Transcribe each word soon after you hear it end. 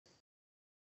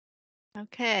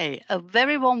Okay, a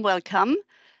very warm welcome.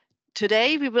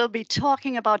 Today we will be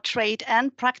talking about trade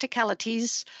and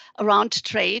practicalities around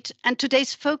trade, and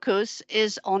today's focus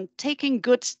is on taking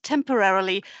goods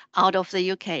temporarily out of the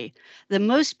UK. The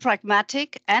most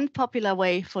pragmatic and popular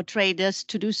way for traders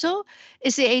to do so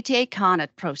is the ATA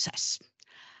Carnet process.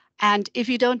 And if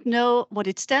you don't know what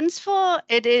it stands for,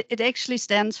 it actually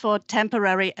stands for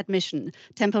temporary admission,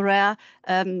 temporary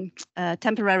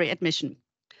admission.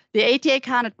 The ATA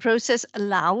Carnet process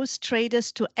allows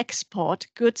traders to export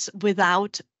goods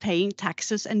without paying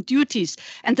taxes and duties.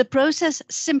 And the process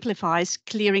simplifies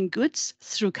clearing goods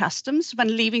through customs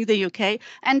when leaving the UK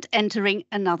and entering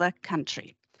another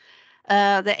country.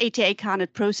 The ATA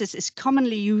Carnet process is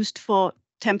commonly used for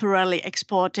temporarily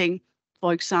exporting,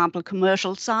 for example,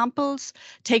 commercial samples,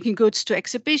 taking goods to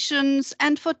exhibitions,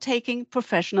 and for taking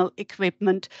professional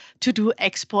equipment to do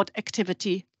export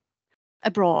activity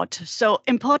abroad. So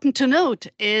important to note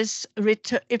is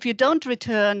if you don't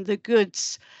return the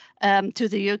goods to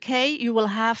the UK, you will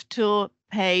have to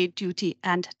pay duty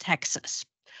and taxes.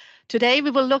 Today,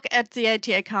 we will look at the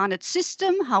ATA Carnet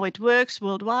system, how it works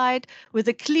worldwide, with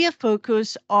a clear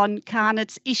focus on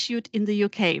carnets issued in the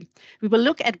UK. We will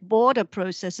look at border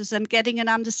processes and getting an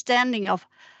understanding of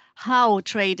how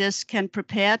traders can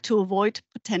prepare to avoid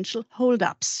potential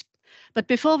holdups. But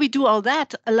before we do all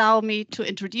that, allow me to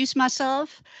introduce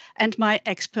myself and my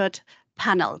expert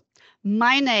panel.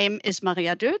 My name is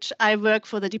Maria Dotsch. I work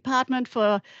for the Department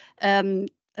for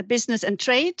Business and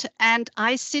Trade, and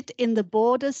I sit in the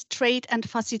Borders Trade and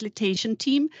Facilitation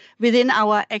team within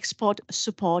our Export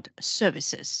Support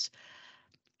Services.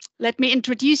 Let me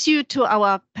introduce you to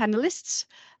our panelists.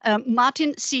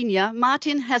 Martin Senior.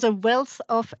 Martin has a wealth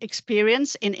of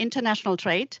experience in international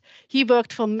trade. He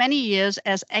worked for many years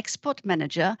as export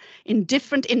manager in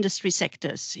different industry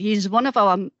sectors. He is one of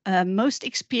our most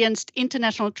experienced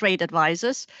international trade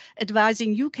advisors,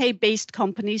 advising UK-based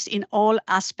companies in all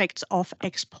aspects of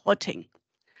exporting.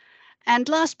 And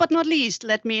last but not least,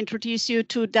 let me introduce you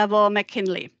to Davor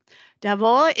McKinley.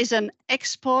 Davor is an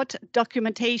export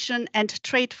documentation and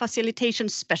trade facilitation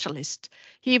specialist.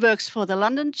 He works for the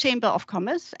London Chamber of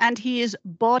Commerce and he is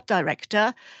board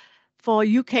director for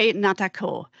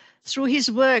UKNATACO. Through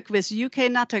his work with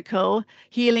UKNATACO,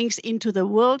 he links into the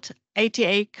World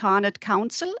ATA Carnet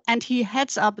Council and he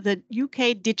heads up the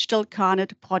UK Digital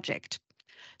Carnet project.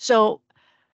 So,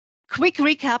 quick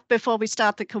recap before we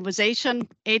start the conversation.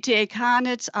 ATA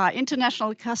Carnets are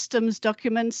international customs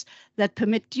documents that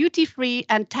permit duty-free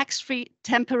and tax-free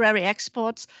temporary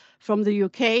exports from the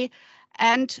UK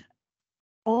and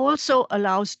also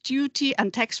allows duty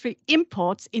and tax-free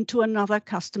imports into another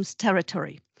customs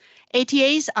territory.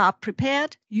 ATAs are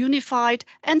prepared, unified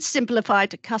and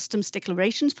simplified customs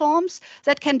declaration forms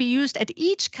that can be used at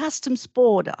each customs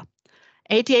border.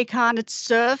 ATA Carnets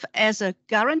serve as a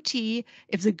guarantee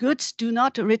if the goods do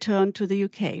not return to the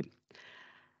UK.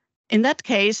 In that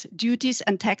case, duties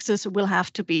and taxes will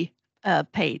have to be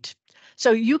paid.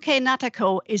 So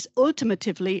UKNATACO is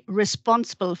ultimately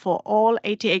responsible for all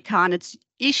ATA Carnets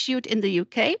issued in the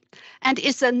UK and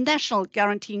is the national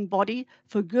guaranteeing body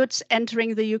for goods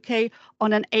entering the UK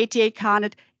on an ATA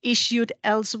Carnet issued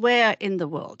elsewhere in the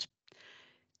world.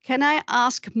 Can I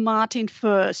ask Martin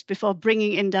first before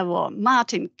bringing in Davor?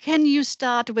 Martin, can you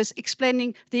start with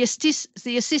explaining the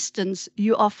assistance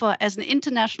you offer as an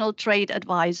international trade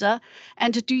advisor?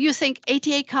 And do you think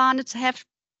ATA Carnets have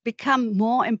become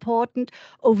more important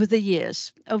over the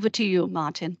years? Over to you,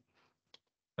 Martin.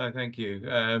 Thank you.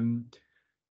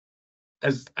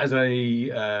 As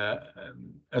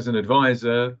an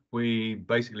advisor, we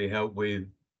basically help with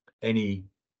anything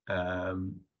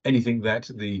that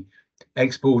the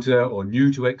exporter or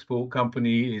new to export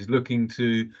company is looking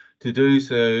to do.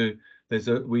 So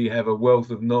we have a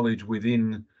wealth of knowledge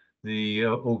within the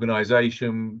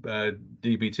organization,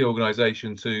 DBT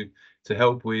organization, to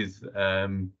help with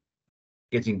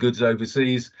getting goods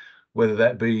overseas, whether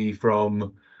that be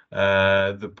from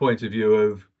the point of view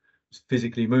of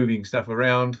physically moving stuff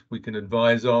around, we can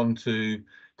advise on to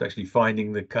actually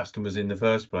finding the customers in the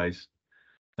first place.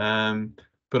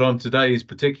 But on today's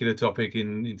particular topic,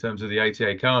 in terms of the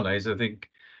ATA Carnets, I think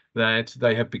that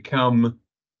they have become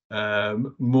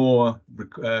more,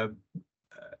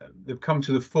 they've come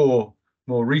to the fore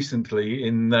more recently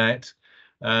in that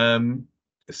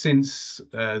since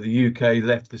the UK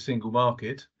left the single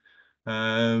market,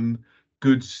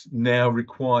 goods now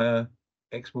require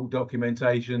export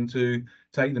documentation to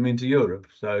take them into Europe,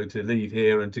 so to leave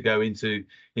here and to go into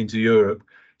Europe.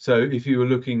 So if you were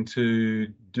looking to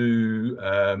do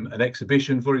an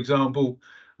exhibition, for example,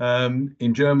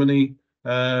 in Germany,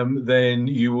 then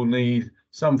you will need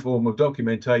some form of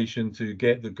documentation to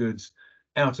get the goods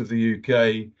out of the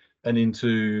UK and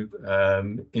into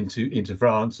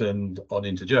France and on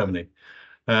into Germany.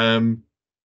 And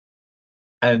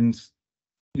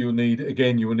you will need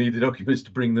the documents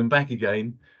to bring them back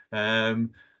again, and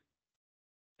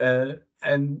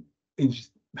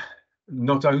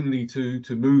not only to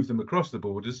move them across the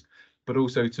borders, but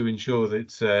also to ensure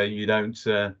that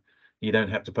you don't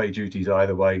have to pay duties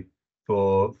either way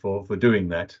for doing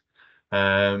that.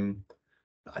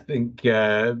 I think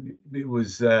it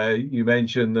was you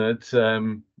mentioned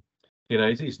that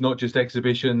it's not just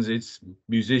exhibitions, it's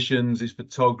musicians, it's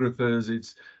photographers,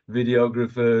 it's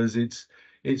videographers,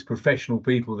 it's professional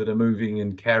people that are moving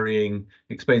and carrying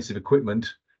expensive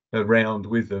equipment around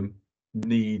with them,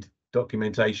 need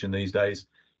documentation these days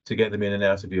to get them in and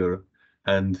out of Europe,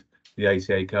 and the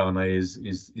ATA Carnet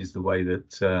is the way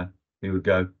that we would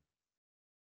go.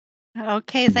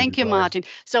 Okay, thank you, Martin.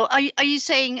 So are you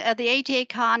saying the ATA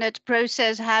Carnet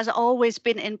process has always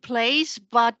been in place,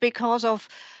 but because of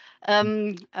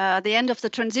the end of the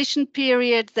transition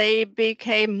period, they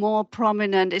became more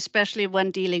prominent, especially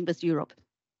when dealing with Europe?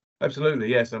 Absolutely,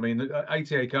 yes. I mean,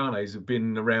 ATA Carnets have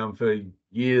been around for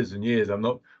years and years. I'm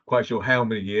not quite sure how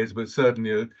many years, but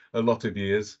certainly a lot of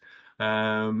years,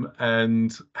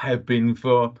 and have been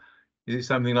for, is it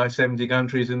something like 70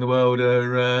 countries in the world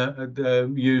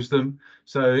use them.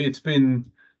 So it's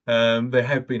been, they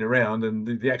have been around,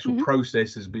 and the actual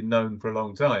process has been known for a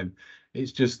long time.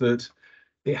 It's just that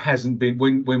it hasn't been,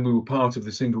 when we were part of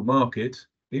the single market,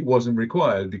 it wasn't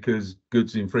required, because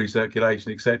goods in free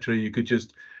circulation, etc., you could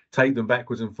just take them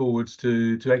backwards and forwards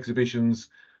to exhibitions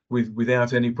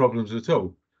without any problems at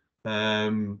all.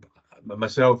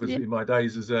 Myself, in my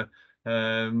days as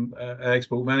an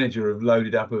export manager, have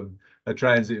loaded up a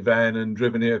transit van and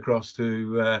driven it across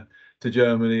to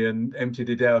Germany and emptied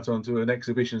it out onto an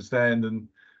exhibition stand and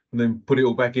then put it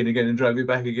all back in again and drove it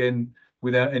back again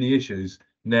without any issues.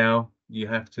 Now you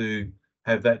have to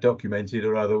have that documented,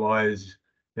 or otherwise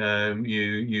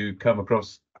you come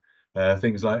across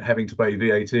things like having to pay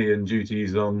VAT and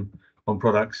duties on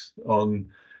products on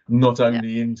not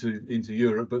only into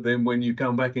Europe, but then when you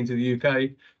come back into the UK,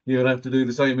 you'll have to do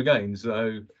the same again.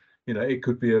 So it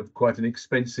could be quite an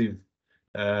expensive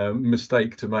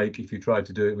mistake to make if you try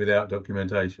to do it without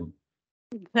documentation.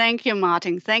 Thank you,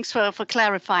 Martin. Thanks for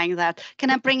clarifying that. Can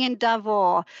I bring in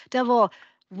Davor? Davor,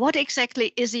 what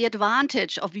exactly is the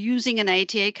advantage of using an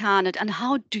ATA Carnet, and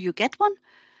how do you get one?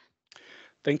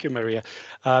 Thank you, Maria.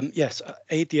 Yes,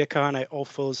 ATA Carnet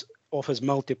offers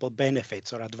multiple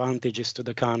benefits or advantages to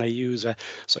the Carnet user.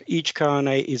 So each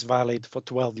Carnet is valid for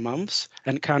 12 months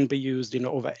and can be used in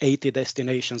over 80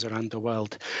 destinations around the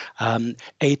world.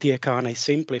 ATA Carnet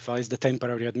simplifies the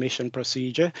temporary admission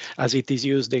procedure, as it is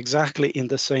used exactly in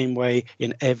the same way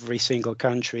in every single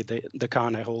country the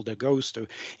Carnet holder goes to.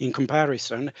 In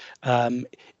comparison,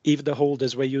 if the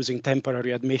holders were using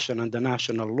temporary admission under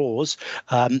national laws,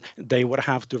 they would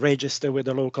have to register with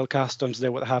the local customs, they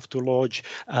would have to lodge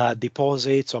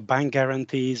deposits or bank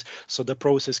guarantees, so the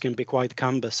process can be quite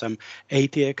cumbersome.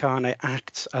 ATA Carnet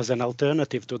acts as an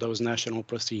alternative to those national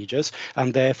procedures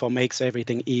and therefore makes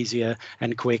everything easier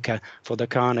and quicker for the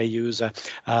Carnet user.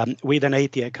 With an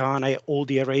ATA Carnet, all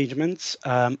the arrangements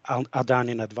are done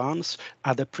in advance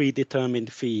at a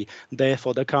predetermined fee.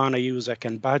 Therefore, the Carnet user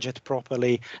can budget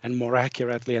properly and more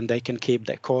accurately, and they can keep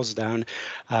their costs down.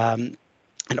 And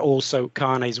also,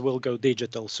 Carnets will go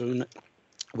digital soon,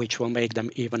 which will make them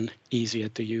even easier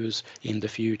to use in the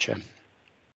future.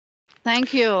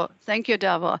 Thank you,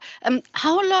 Davor.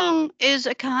 How long is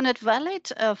a Carnet valid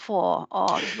for,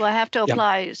 or do I have to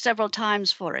apply several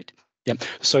times for it? Yeah,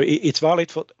 so it's valid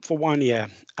for 1 year,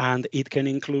 and it can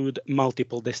include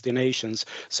multiple destinations.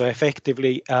 So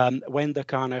effectively, when the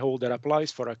Carnet holder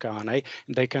applies for a Carnet,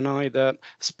 they can either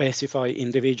specify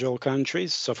individual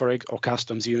countries, so or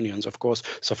customs unions, of course.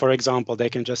 So for example, they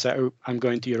can just say, oh, I'm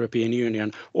going to European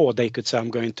Union, or they could say,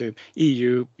 I'm going to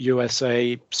EU,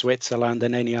 USA, Switzerland,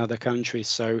 and any other countries.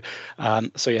 So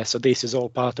so this is all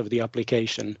part of the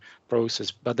application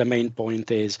process. But the main point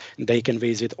is they can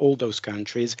visit all those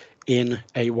countries in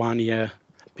a 1 year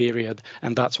period,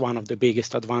 and that's one of the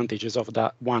biggest advantages of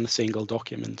that one single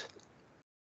document.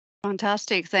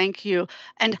 Fantastic, thank you.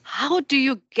 And how do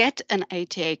you get an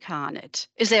ATA Carnet?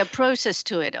 Is there a process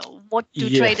to it, or what do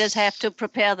traders have to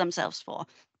prepare themselves for?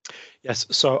 Yes,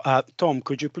 so Tom,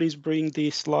 could you please bring the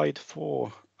slide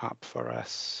 4 up for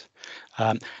us?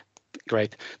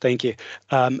 Great, thank you.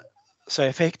 So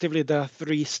effectively, there are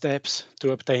 3 steps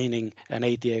to obtaining an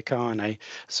ATA Carnet.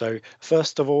 So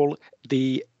first of all,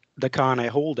 the Carnet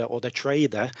holder or the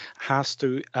trader has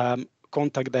to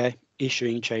contact their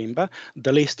issuing chamber.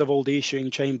 The list of all the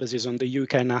issuing chambers is on the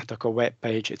UKNATACO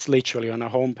webpage. It's literally on a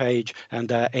homepage, and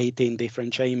there are 18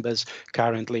 different chambers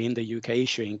currently in the UK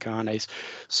issuing Carnets.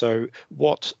 So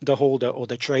what the holder or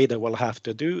the trader will have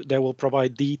to do, they will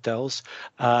provide details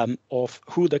of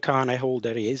who the Carnet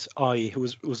holder is, i.e.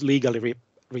 who's legally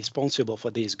responsible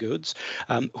for these goods,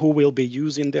 who will be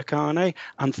using the Carnet,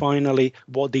 and finally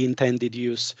what the intended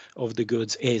use of the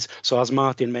goods is. So as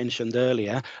Martin mentioned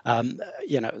earlier,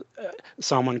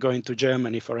 someone going to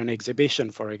Germany for an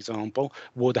exhibition, for example,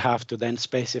 would have to then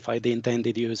specify the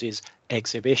intended use is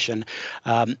exhibition.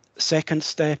 Second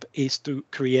step is to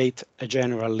create a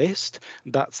general list.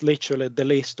 That's literally the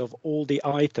list of all the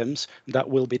items that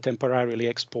will be temporarily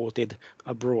exported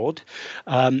abroad.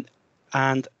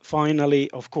 And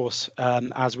finally, of course,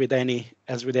 as with any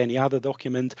other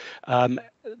document,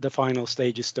 the final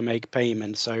stage is to make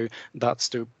payment. So that's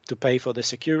to pay for the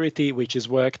security, which is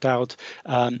worked out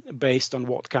based on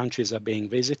what countries are being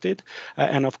visited,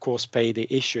 and of course pay the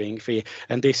issuing fee.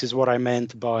 And this is what I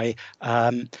meant by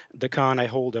the Carnet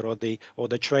holder or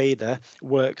the trader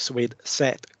works with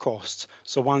set costs.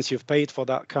 So once you've paid for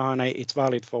that Carnet, it's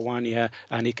valid for 1 year,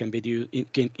 and it can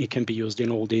be used in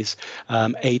all these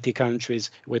 80 countries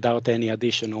without any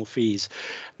additional fees.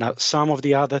 Now, some of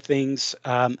the other things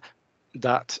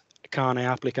that Carnet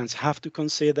applicants have to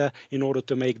consider in order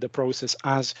to make the process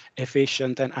as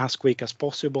efficient and as quick as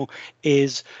possible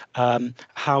is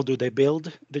how do they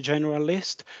build the general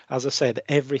list. As I said,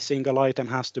 every single item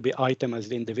has to be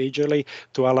itemized individually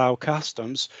to allow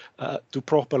customs to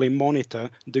properly monitor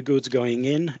the goods going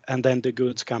in and then the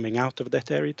goods coming out of the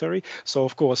territory. So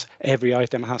of course, every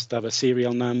item has to have a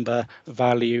serial number,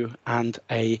 value, and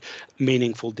a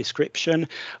meaningful description.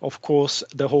 Of course,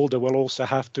 the holder will also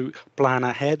have to plan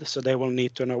ahead, so they will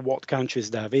need to know what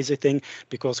countries they're visiting,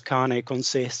 because Carnet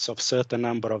consists of certain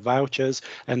number of vouchers,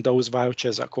 and those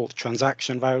vouchers are called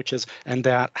transaction vouchers, and they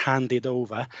are handed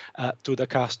over to the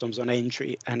customs on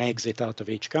entry and exit out of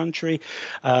each country.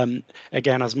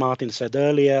 Again, as Martin said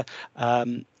earlier,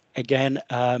 there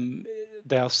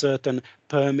are certain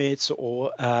permits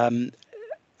or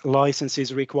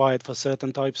licenses required for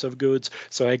certain types of goods.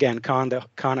 So again, Carnet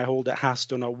holder has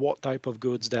to know what type of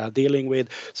goods they are dealing with.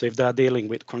 So if they're dealing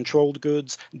with controlled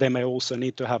goods, they may also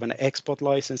need to have an export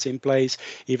license in place.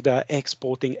 If they're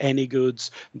exporting any goods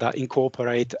that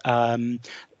incorporate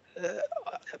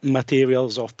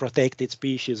materials of protected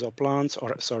species or plants,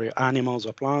 animals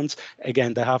or plants,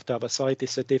 again, they have to have a CITES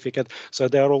certificate. So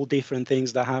there are all different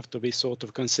things that have to be sort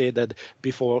of considered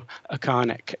before a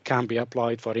Carnet can be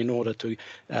applied for, in order to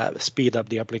speed up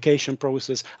the application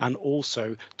process, and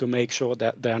also to make sure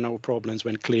that there are no problems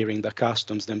when clearing the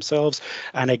customs themselves.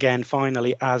 And again,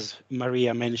 finally, as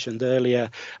Maria mentioned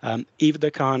earlier, if the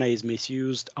Carnet is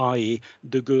misused, i.e.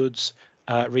 the goods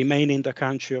remain in the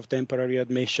country of temporary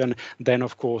admission, then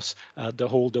of course the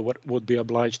holder would be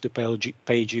obliged to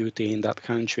pay duty in that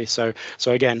country. So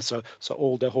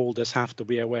all the holders have to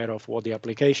be aware of what the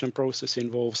application process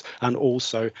involves, and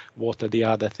also what are the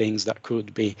other things that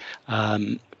could be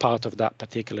part of that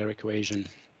particular equation.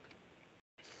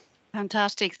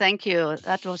 Fantastic, thank you.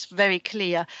 That was very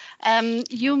clear.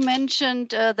 You mentioned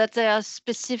that there are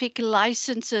specific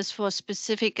licenses for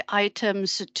specific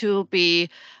items to be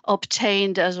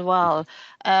obtained as well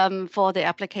for the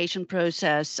application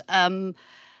process. Are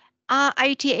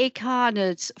ATA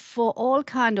Carnets for all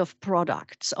kind of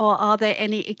products, or are there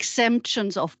any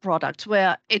exemptions of products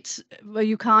where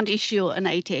you can't issue an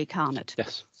ATA Carnet?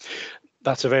 Yes.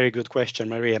 That's a very good question,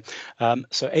 Maria.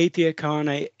 So ATA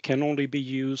Carnet can only be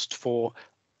used for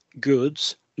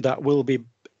goods that will be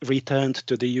returned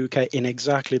to the UK in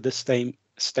exactly the same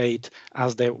state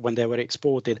as when they were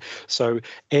exported. So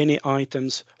any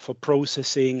items for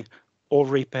processing or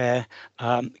repair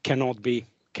cannot be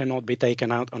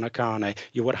taken out on a Carnet.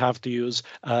 You would have to use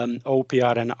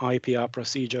OPR and IPR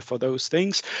procedure for those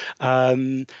things.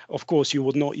 Of course, you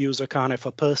would not use a Carnet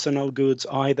for personal goods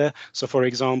either. So, for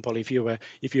example, if you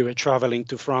were traveling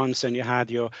to France and you had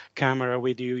your camera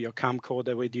with you, your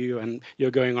camcorder with you, and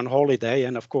you're going on holiday,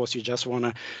 and of course you just want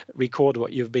to record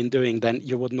what you've been doing, then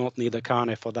you would not need a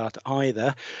Carnet for that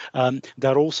either.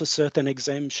 There are also certain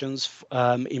exemptions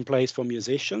in place for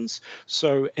musicians.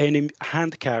 So any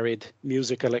hand-carried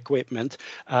music equipment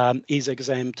is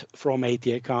exempt from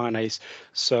ATA Carnets.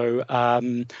 So,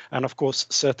 and of course,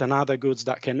 certain other goods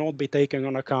that cannot be taken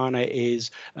on a Carnet is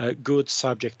goods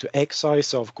subject to excise.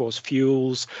 So, of course,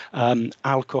 fuels,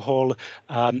 alcohol,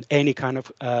 any kind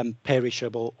of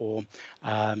perishable or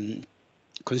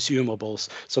consumables.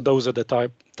 So those are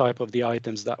the type of the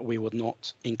items that we would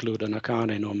not include on a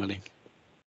Carnet normally.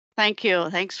 Thank you.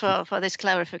 Thanks for this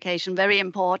clarification. Very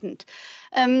important.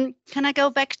 Can I go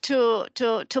back to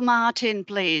Martin,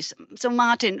 please? So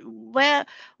Martin, where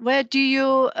do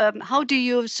you how do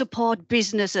you support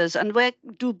businesses, and where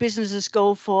do businesses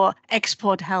go for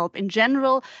export help in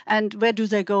general, and where do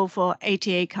they go for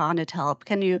ATA Carnet help?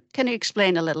 Can you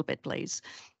explain a little bit, please?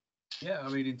 Yeah, I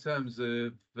mean, in terms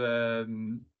of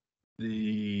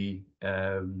the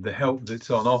help that's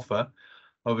on offer,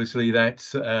 obviously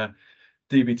that's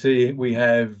DBT. We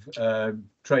have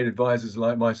trade advisors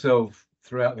like myself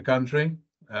throughout the country.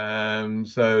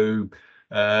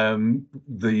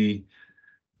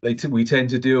 We tend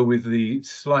to deal with the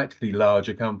slightly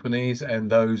larger companies and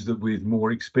those that with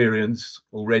more experience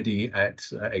already at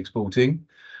exporting.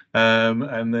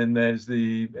 And then there's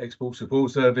the export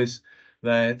support service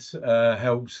that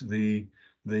helps the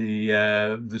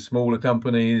smaller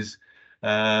companies,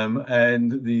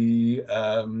 and the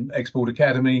Export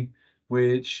Academy,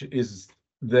 which is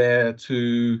there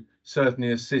to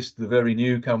certainly assist the very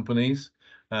new companies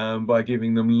by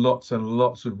giving them lots and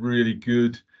lots of really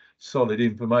good, solid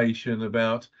information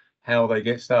about how they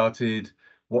get started,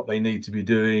 what they need to be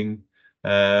doing,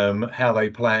 how they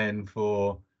plan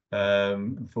for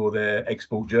their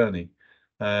export journey.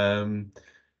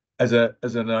 As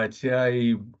an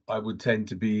ITA, I would tend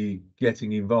to be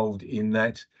getting involved in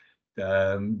that,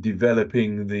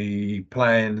 developing the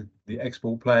plan, the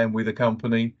export plan with a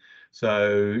company.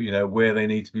 So, you know, where they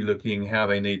need to be looking, how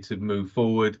they need to move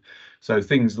forward. So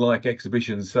things like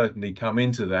exhibitions certainly come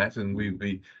into that, and we'd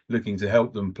be looking to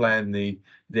help them plan the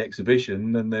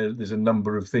exhibition. And there's a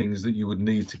number of things that you would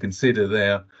need to consider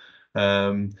there,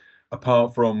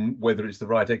 apart from whether it's the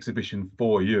right exhibition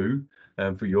for you,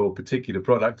 for your particular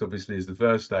product, obviously, is the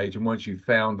first stage. And once you've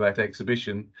found that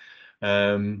exhibition,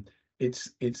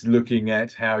 it's looking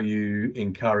at how you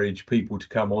encourage people to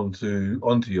come onto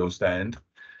your stand.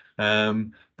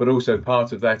 But also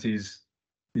part of that is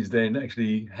then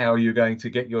actually how you're going to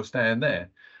get your stand there.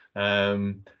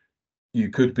 You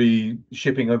could be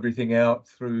shipping everything out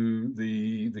through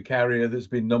the carrier that's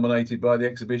been nominated by the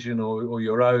exhibition, or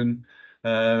your own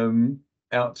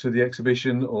out to the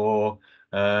exhibition, or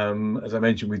as I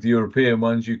mentioned with the European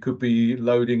ones, you could be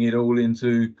loading it all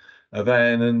into a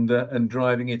van and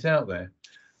driving it out there.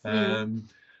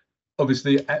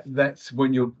 Obviously, that's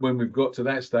when we've got to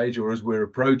that stage, or as we're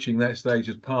approaching that stage,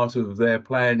 as part of their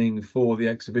planning for the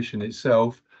exhibition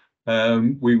itself,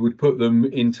 we would put them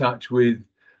in touch with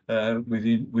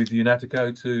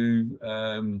UKNATACO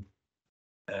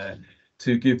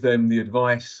to give them the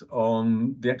advice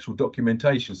on the actual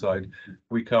documentation side.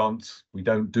 We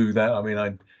don't do that. I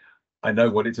mean, I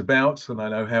know what it's about and I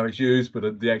know how it's used,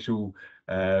 but the actual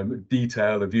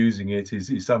detail of using it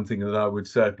is something that I would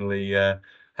certainly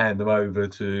hand them over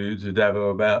to Davor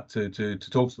about to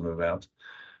talk to them about.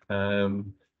 I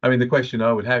mean, the question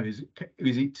I would have is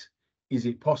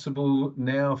it possible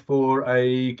now for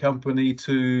a company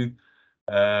to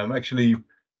actually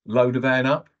load a van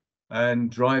up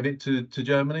and drive it to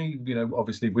Germany? You know,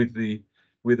 obviously with a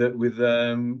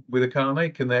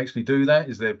Carnet, can they actually do that?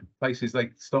 Is there places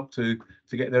they stop to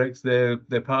get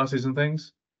their passes and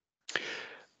things?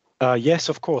 Yes,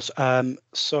 of course.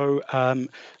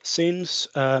 Since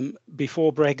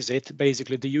before Brexit,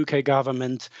 basically the UK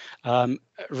government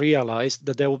realized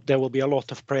that there will be a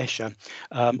lot of pressure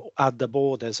at the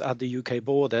borders, at the UK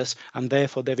borders, and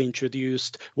therefore they've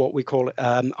introduced what we call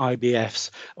IBFs,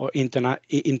 or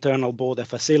internal border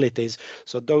facilities.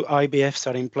 So those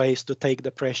IBFs are in place to take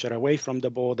the pressure away from the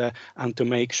border and to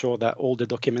make sure that all the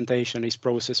documentation is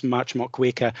processed much more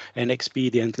quicker and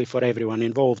expediently for everyone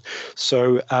involved.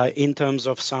 So in terms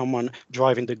of someone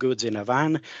driving the goods in a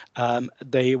van,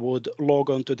 they would log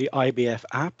on to the IBF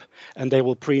app and they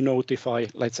will pre-notify,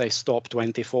 let's say, Stop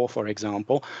 24, for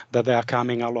example, that they are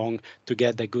coming along to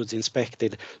get the goods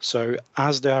inspected. So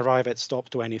as they arrive at Stop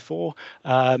 24,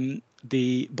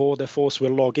 the border force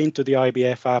will log into the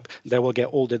IBF app. They will get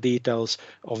all the details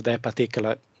of their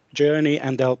particular journey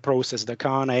and they'll process the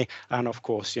Carnet, and of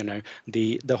course, you know,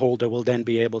 the holder will then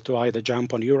be able to either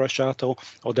jump on Eurosshuttle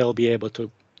or they'll be able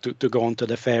to go onto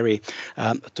the ferry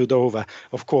to Dover.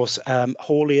 Of course,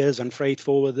 hauliers and freight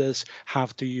forwarders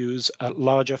have to use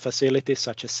larger facilities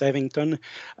such as Sevington.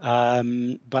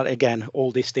 But again,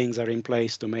 all these things are in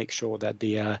place to make sure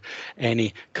that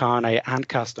any Carnet and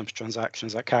customs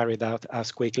transactions are carried out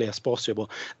as quickly as possible.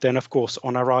 Then, of course,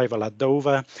 on arrival at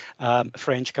Dover,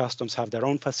 French customs have their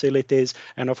own facilities,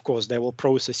 and of course, they will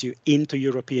process you into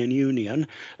European Union.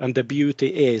 And the beauty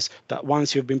is that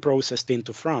once you've been processed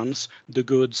into France, the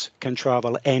goods goods can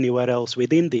travel anywhere else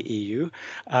within the EU.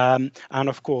 And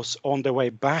of course, on the way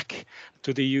back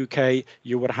to the UK,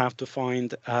 you would have to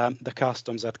find the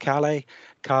customs at Calais.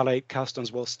 Calais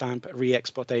customs will stamp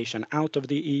re-exportation out of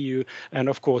the EU, and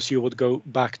of course you would go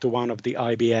back to one of the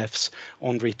IBFs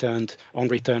on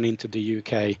return into the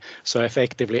UK. So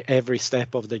effectively, every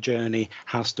step of the journey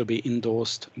has to be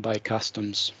endorsed by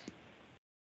customs.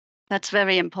 That's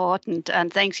very important,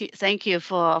 and thank you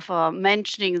for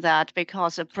mentioning that,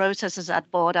 because the processes at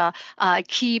border are a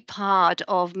key part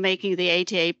of making the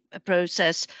ATA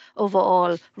process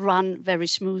overall run very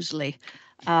smoothly.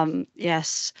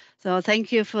 Yes, so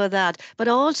thank you for that. But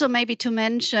also maybe to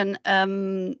mention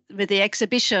with the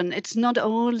exhibition, it's not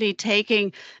only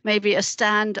taking maybe a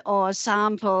stand or a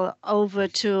sample over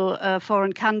to a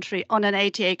foreign country on an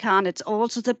ATA Carnet, it's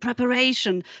also the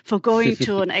preparation for going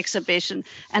to an exhibition.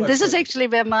 And this is actually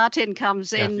where Martin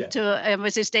comes in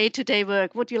with his day-to-day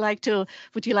work. Would you like to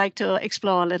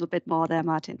explore a little bit more there,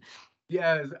 Martin?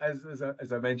 Yeah,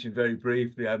 as I mentioned very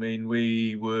briefly, I mean,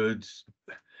 we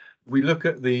look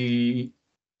at the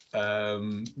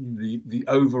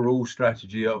overall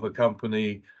strategy of a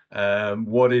company,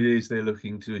 what it is they're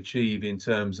looking to achieve in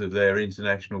terms of their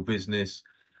international business,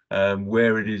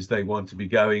 where it is they want to be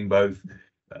going, both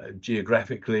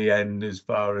geographically and as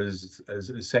far as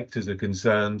sectors are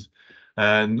concerned.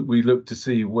 And we look to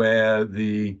see where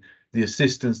the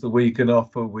assistance that we can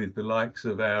offer with the likes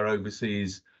of our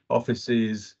overseas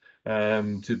offices,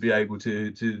 to be able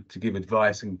to give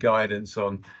advice and guidance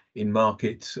on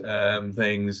in-market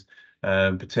things,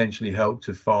 potentially help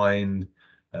to find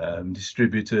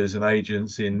distributors and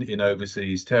agents in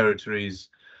overseas territories.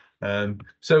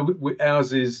 So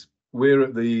ours is, we're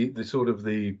at the sort of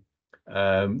the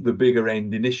bigger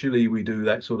end. Initially, we do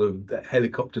that sort of that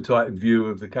helicopter type view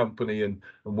of the company and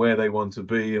where they want to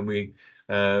be, and we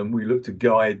look to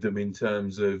guide them in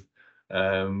terms of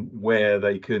where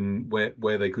they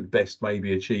could best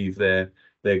maybe achieve their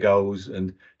goals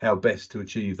and how best to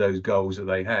achieve those goals that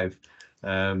they have.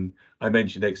 I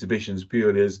mentioned exhibitions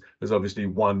purely as obviously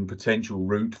one potential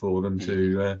route for them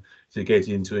to get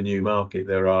into a new market.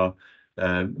 There are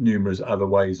numerous other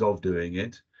ways of doing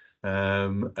it,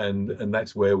 and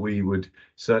that's where we would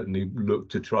certainly look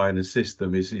to try and assist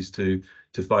them, is to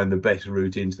find the best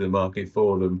route into the market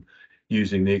for them,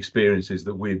 using the experiences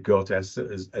that we've got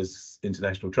as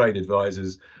international trade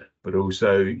advisors, but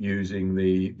also using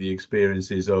the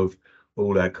experiences of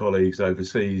all our colleagues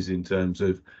overseas in terms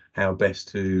of how best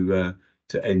to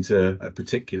enter a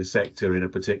particular sector in a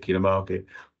particular market,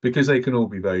 because they can all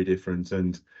be very different.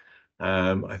 And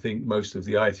I think most of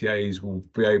the ITAs will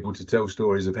be able to tell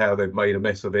stories of how they've made a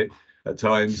mess of it at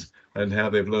times and how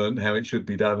they've learned how it should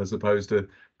be done as opposed to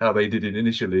how they did it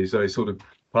initially. So it's sort of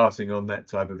passing on that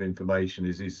type of information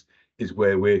is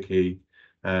where we're key.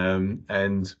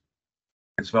 And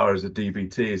as far as the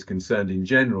DBT is concerned in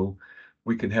general,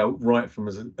 we can help right from,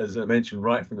 as I mentioned,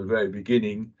 right from the very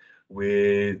beginning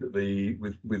with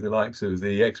the likes of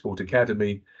the Export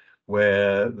Academy,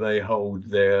 where they hold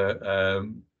their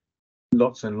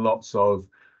lots and lots of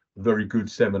very good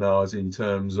seminars in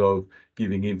terms of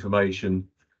giving information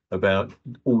about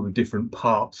all the different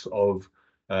parts of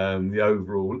the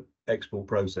overall export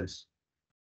process.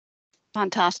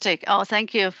 Fantastic. Oh,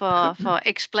 thank you for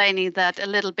explaining that a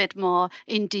little bit more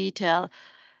in detail.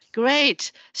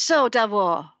 Great. So,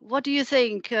 Davor, what do you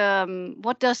think?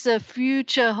 What does the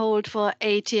future hold for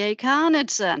ATA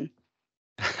Carnets then?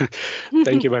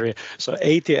 Thank you, Maria. So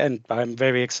ATA, and I'm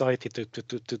very excited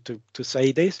to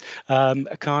say this,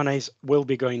 Carnets will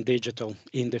be going digital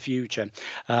in the future.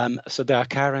 So there are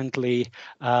currently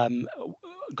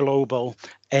global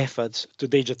efforts to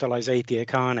digitalize ATA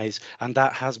Carnets, and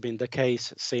that has been the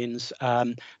case since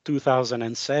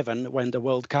 2007, when the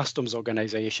World Customs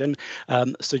Organization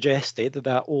suggested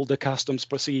that all the customs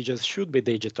procedures should be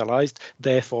digitalized,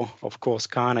 therefore, of course,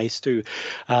 Carnets too.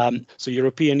 So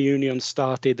European Union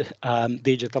started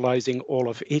digitalizing all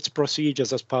of its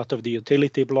procedures as part of the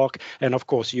utility block, and of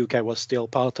course, UK was still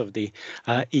part of the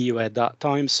EU at that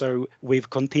time, so we've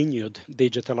continued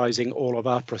digitalizing all of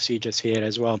our procedures here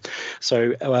as well.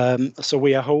 So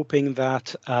we are hoping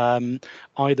that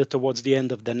either towards the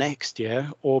end of the next year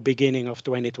or beginning of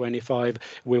 2025,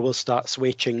 we will start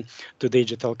switching to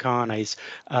digital Carnets.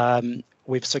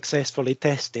 We've successfully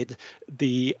tested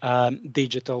the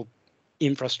digital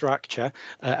infrastructure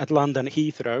at London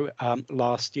Heathrow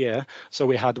last year. So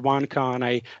we had one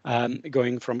Carnet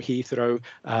going from Heathrow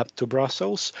to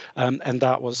Brussels, and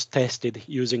that was tested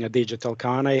using a digital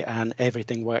Carnet, and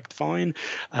everything worked fine.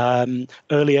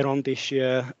 Earlier on this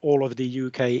year, all of the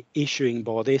UK issuing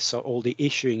bodies, so all the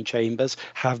issuing chambers,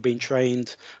 have been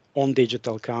trained on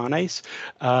digital Carnets.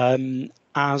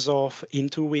 As of in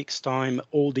 2 weeks' time,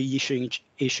 all the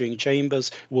issuing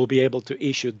chambers will be able to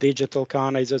issue digital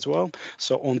Carnets as well.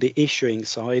 So on the issuing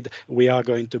side, we are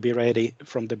going to be ready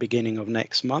from the beginning of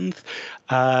next month.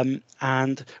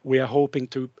 And we are hoping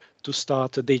to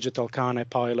start a digital Carnet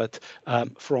pilot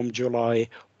from July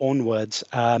onwards.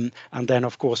 And then,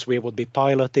 of course, we will be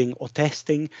piloting or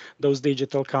testing those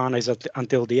digital Carnets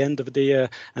until the end of the year.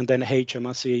 And then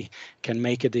HMRC can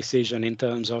make a decision in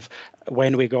terms of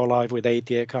when we go live with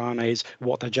ATA Carnets,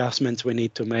 what adjustments we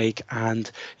need to make,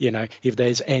 and if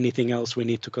there's anything else we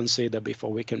need to consider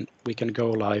before we can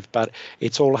go live. But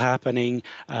it's all happening,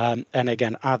 and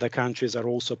again, other countries are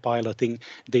also piloting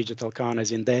digital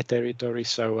Carnets in their territory.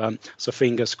 So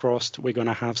fingers crossed, we're going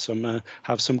to have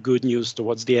some good news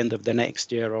towards the end of the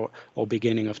next year or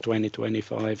beginning of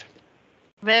 2025.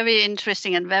 Very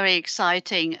interesting and very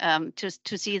exciting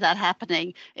to see that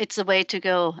happening. It's a way to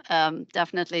go,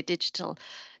 definitely digital.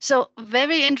 So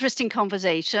very interesting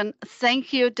conversation.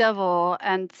 Thank you, Davor,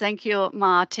 and thank you,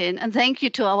 Martin, and thank you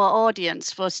to our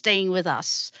audience for staying with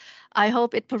us. I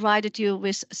hope it provided you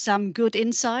with some good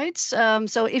insights.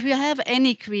 So if you have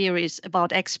any queries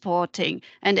about exporting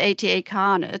and ATA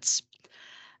Carnets,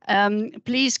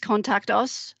 please contact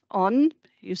us on,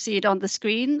 you see it on the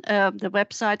screen, the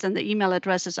websites and the email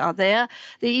addresses are there.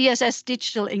 The ESS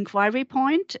Digital Inquiry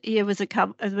Point here with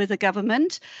the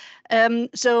government.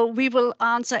 So we will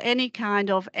answer any kind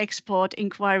of export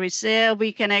inquiries there.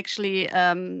 We can actually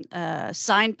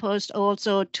signpost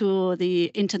also to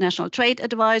the international trade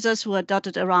advisors who are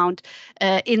dotted around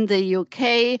in the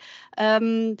UK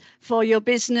for your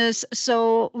business.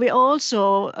 So we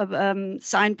also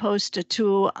signpost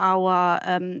to our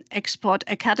Export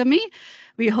Academy.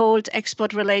 We hold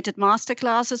export-related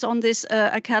masterclasses on this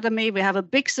academy. We have a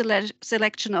big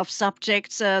selection of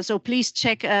subjects, so please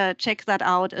check that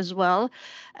out as well.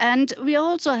 And we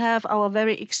also have our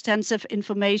very extensive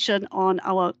information on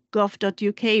our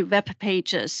gov.uk web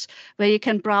pages, where you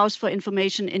can browse for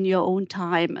information in your own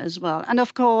time as well. And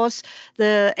of course,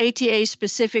 the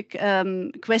ATA-specific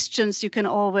questions, you can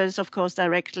always, of course,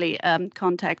 directly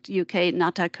contact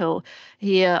UKNATACO.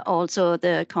 Here also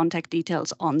the contact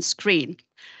details on screen.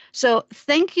 So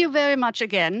thank you very much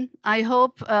again. I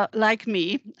hope, like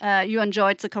me, you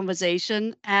enjoyed the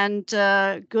conversation, and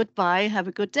goodbye. Have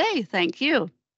a good day. Thank you.